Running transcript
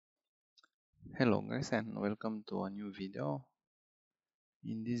Hello guys and welcome to a new video.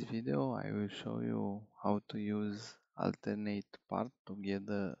 In this video I will show you how to use alternate part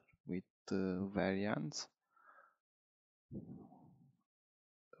together with variants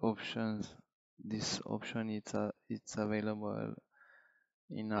options. This option it's available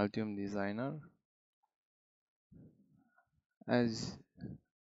in Altium Designer. As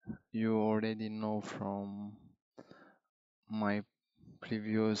you already know from my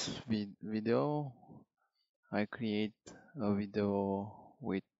previous video, I create a video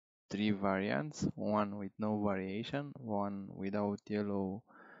with three variants, one with no variation, one without yellow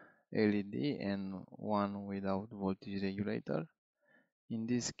LED and one without voltage regulator. In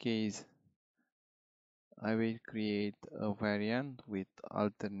this case, I will create a variant with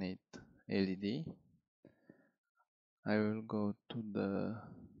alternate LED. I will go to the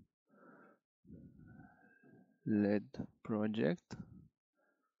LED project,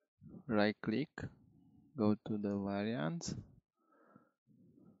 right click, go to the variants.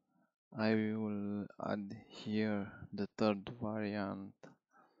 I will add here the third variant,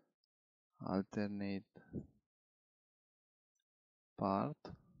 alternate part.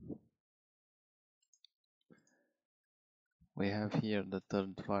 We have here the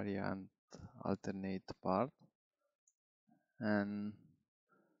third variant, alternate part, and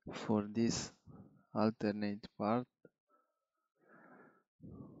for this alternate part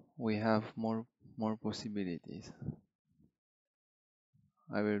we have more possibilities.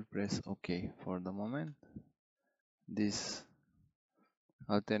 I will press OK for the moment. This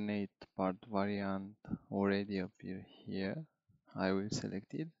alternate part variant already appear here. I will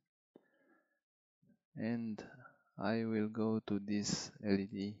select it and I will go to this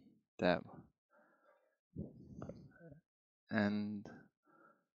LED tab, and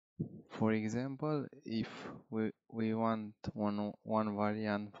for example, if we want one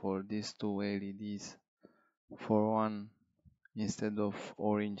variant for these two LEDs, for one instead of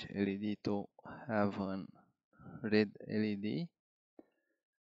orange LED to have a red LED,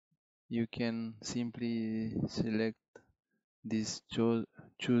 you can simply select this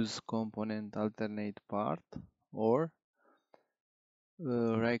choose component alternate part, or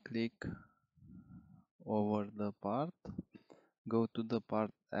right click over the part, go to the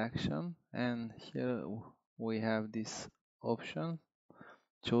part action, and here we have this option,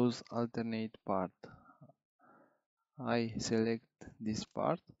 choose alternate part. I select this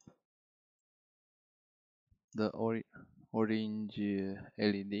part, the orange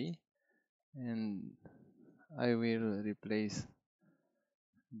LED, and I will replace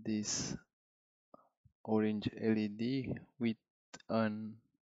this orange LED with an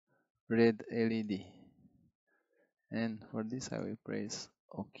red LED, and for this I will press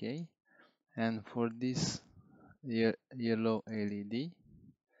OK. And for this yellow LED,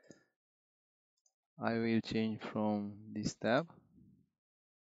 I will change from this tab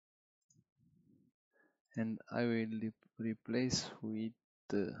and I will replace with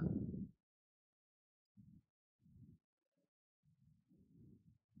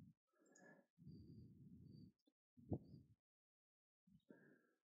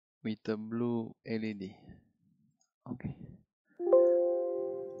a blue LED. Okay.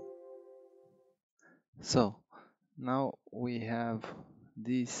 So now we have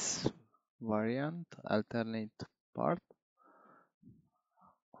this variant alternate part,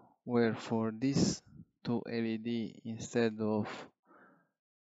 where for this two LED, instead of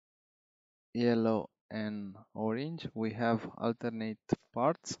yellow and orange, we have alternate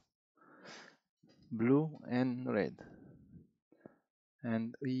parts, blue and red.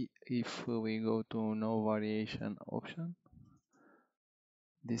 And if we go to no variation option,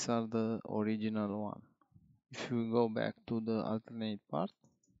 these are the original one. If we go back to the alternate part,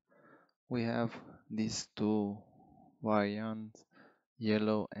 we have these two variants,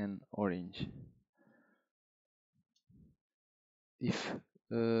 yellow and orange. If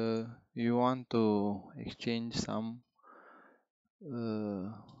you want to exchange some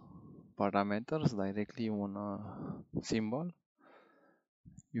parameters directly on a symbol,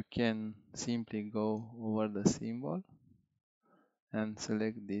 you can simply go over the symbol and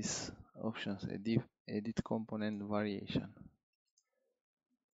select these options, edit component variation,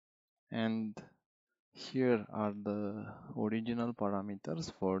 and here are the original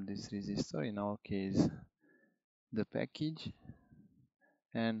parameters for this resistor, in our case the package,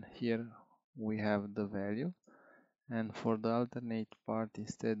 and here we have the value. And for the alternate part,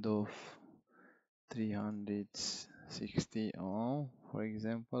 instead of 360 ohm, for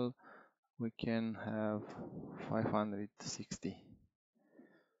example, we can have 560.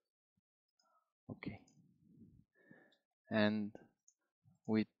 Okay. And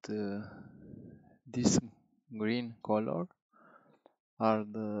with This green color are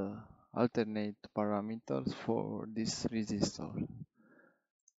the alternate parameters for this resistor.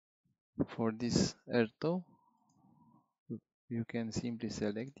 For this R2, you can simply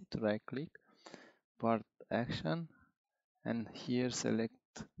select it, right click, part action, and here select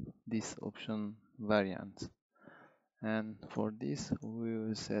this option variants. And for this we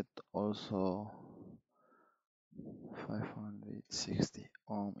will set also 560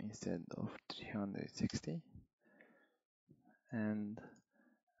 ohm instead of 360. And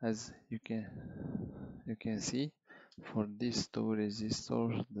as you can see, for these two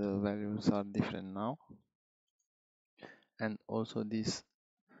resistors the values are different now, and also these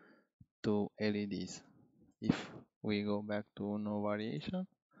two LEDs. If we go back to no variation,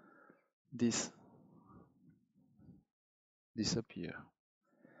 this disappear.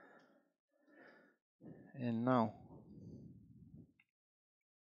 And now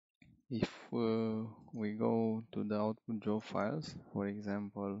if we go to the output job files, for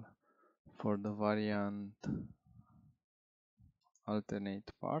example, for the variant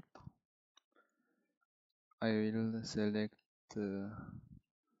alternate part, I will select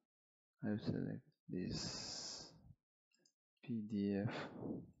this PDF.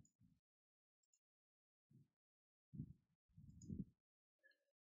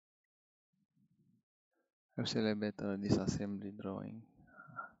 I will select better this assembly drawing.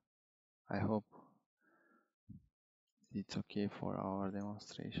 I hope it's okay for our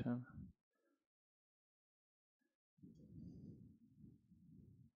demonstration.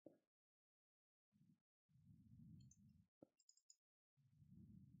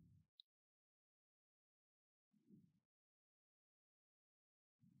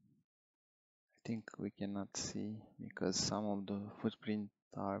 I think we cannot see because some of the footprints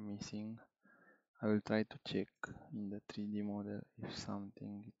are missing. I will try to check in the 3D model if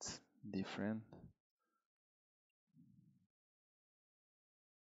something is different.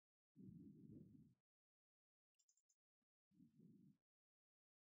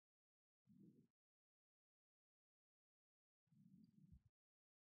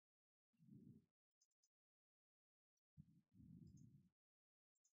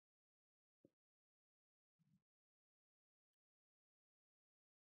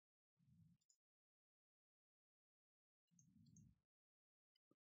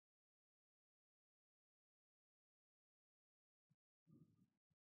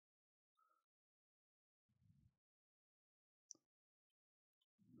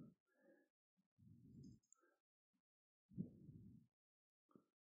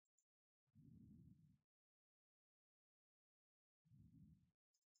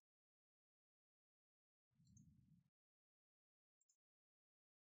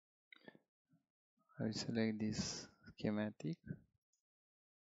 I will select this schematic,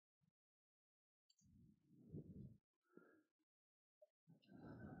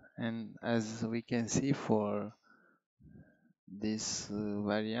 and as we can see for this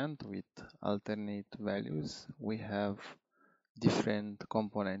variant with alternate values, we have different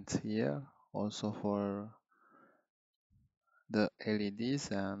components here also for the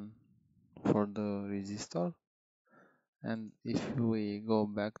LEDs and for the resistor. And if we go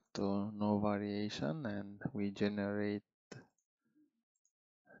back to no variation and we generate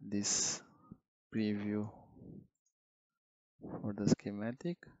this preview for the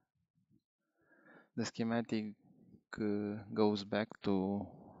schematic goes back to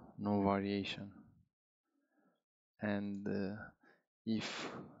no variation. And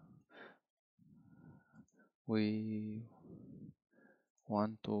if we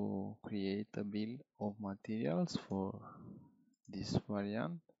want to create a bill of materials for this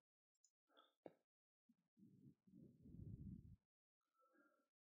variant,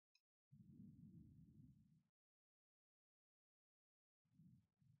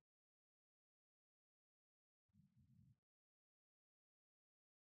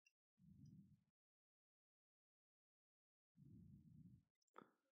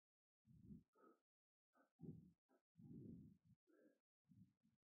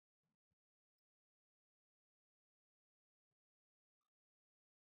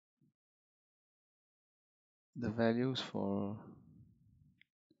 the values for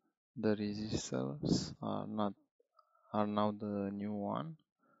the resistors are now the new one,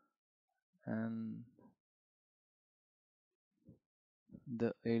 and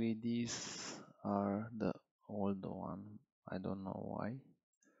the LEDs are the old one. I don't know why.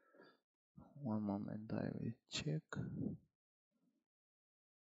 One moment, I will check.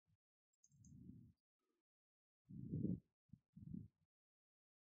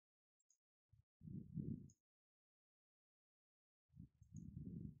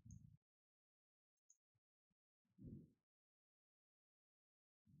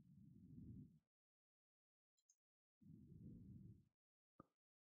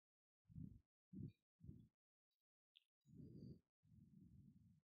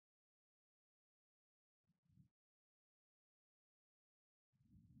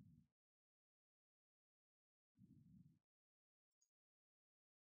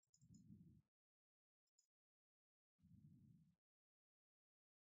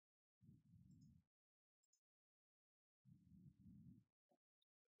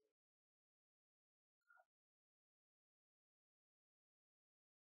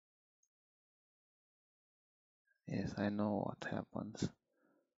 Yes, I know what happens.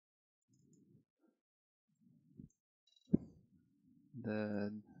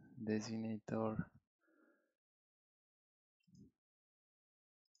 The designator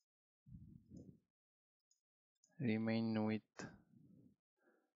remain with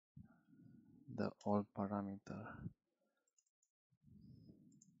the old parameter.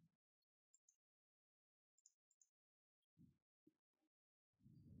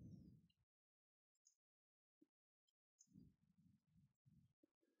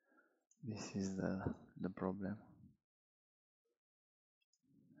 This is the problem.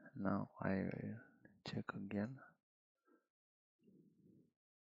 Now I will check again.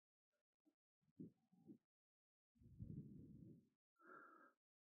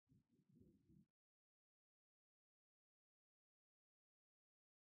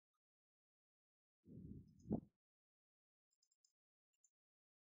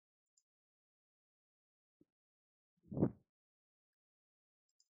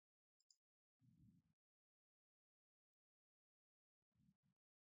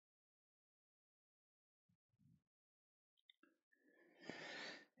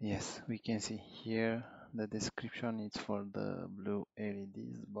 Yes, we can see here the description is for the blue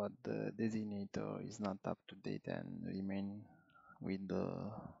LEDs, but the designator is not up to date and remain with the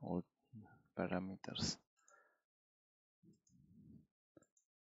old parameters.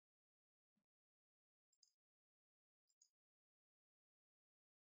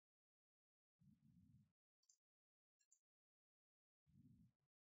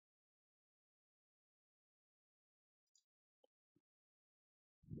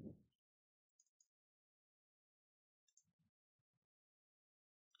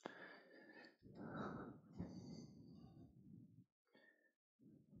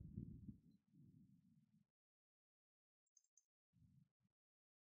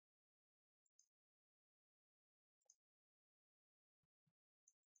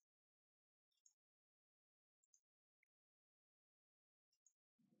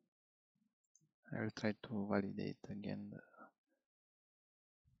 I will try to validate again.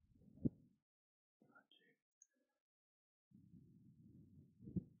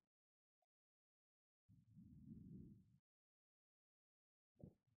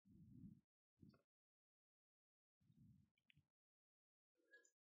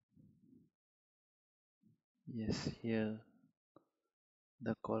 Yes, here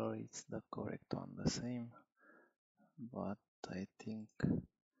the color is the correct one, the same, but I think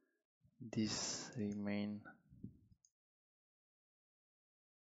this remain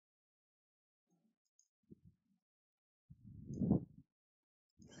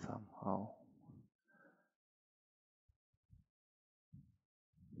somehow.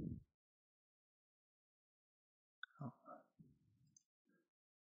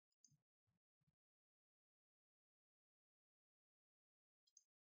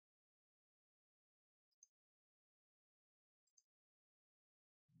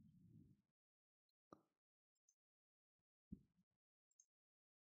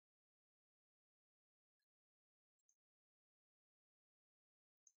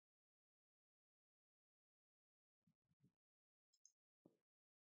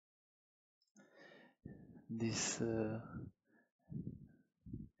 This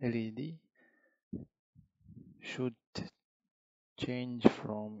LED should change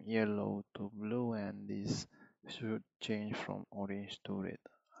from yellow to blue, and this should change from orange to red.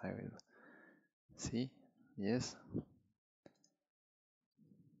 I will see. Yes.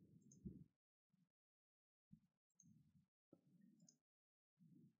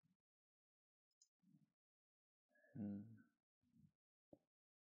 Mm.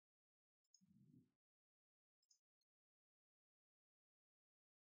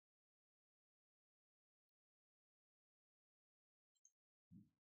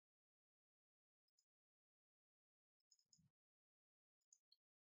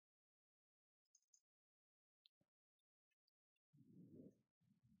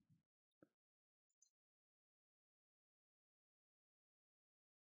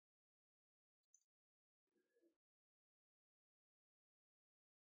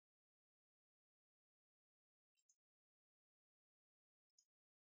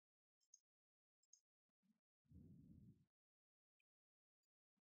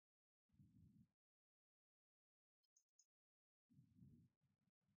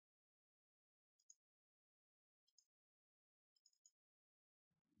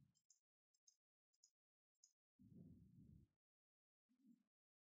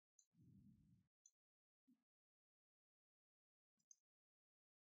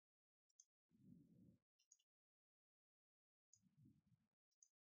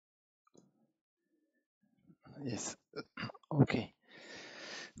 Yes. Okay.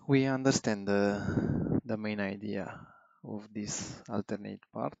 We understand the main idea of this alternate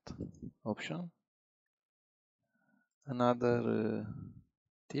part option. Another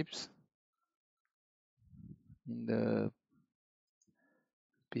tips in the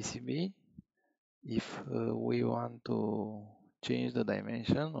PCB, if we want to change the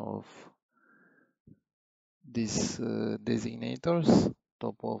dimension of these designators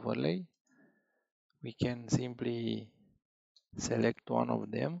top overlay, we can simply select one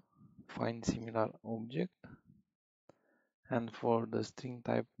of them, find similar object, and for the string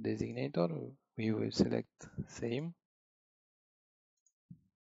type designator we will select same,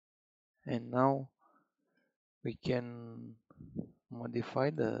 and now we can modify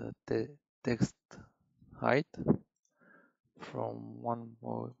the text height from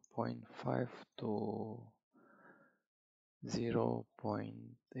 1.5 to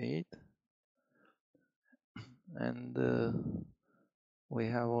 0.8, and we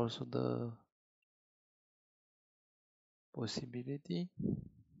have also the possibility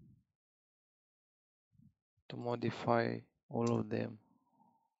to modify all of them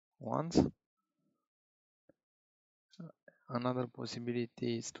once. Another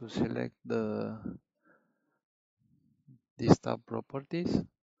possibility is to select these tab properties,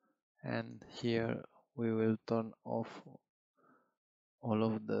 and here we will turn off all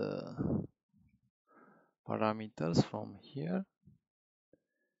of the parameters from here,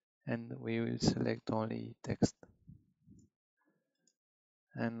 and we will select only text.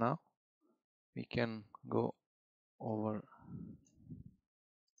 And now we can go over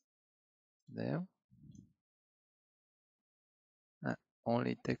them.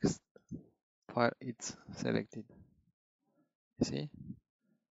 Only text file it's selected. You see,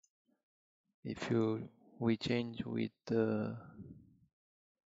 if we change with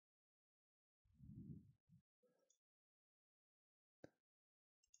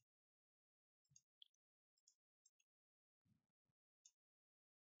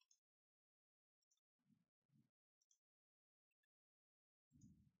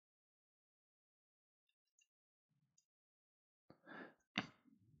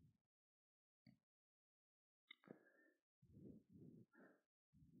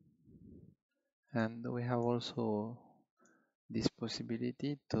and we have also this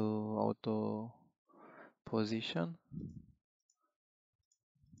possibility to auto position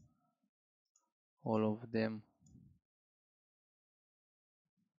all of them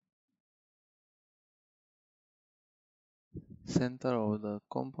center of the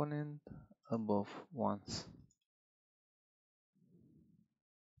component above once.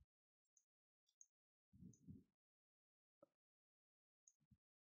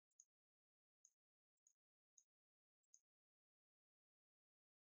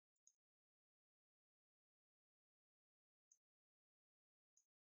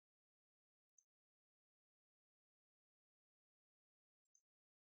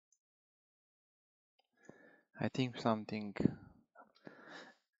 I think something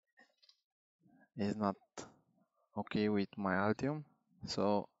is not okay with my Altium,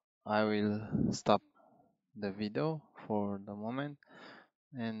 so I will stop the video for the moment,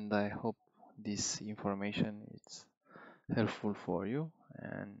 and I hope this information is helpful for you,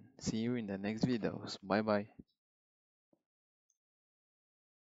 and see you in the next videos. Bye bye.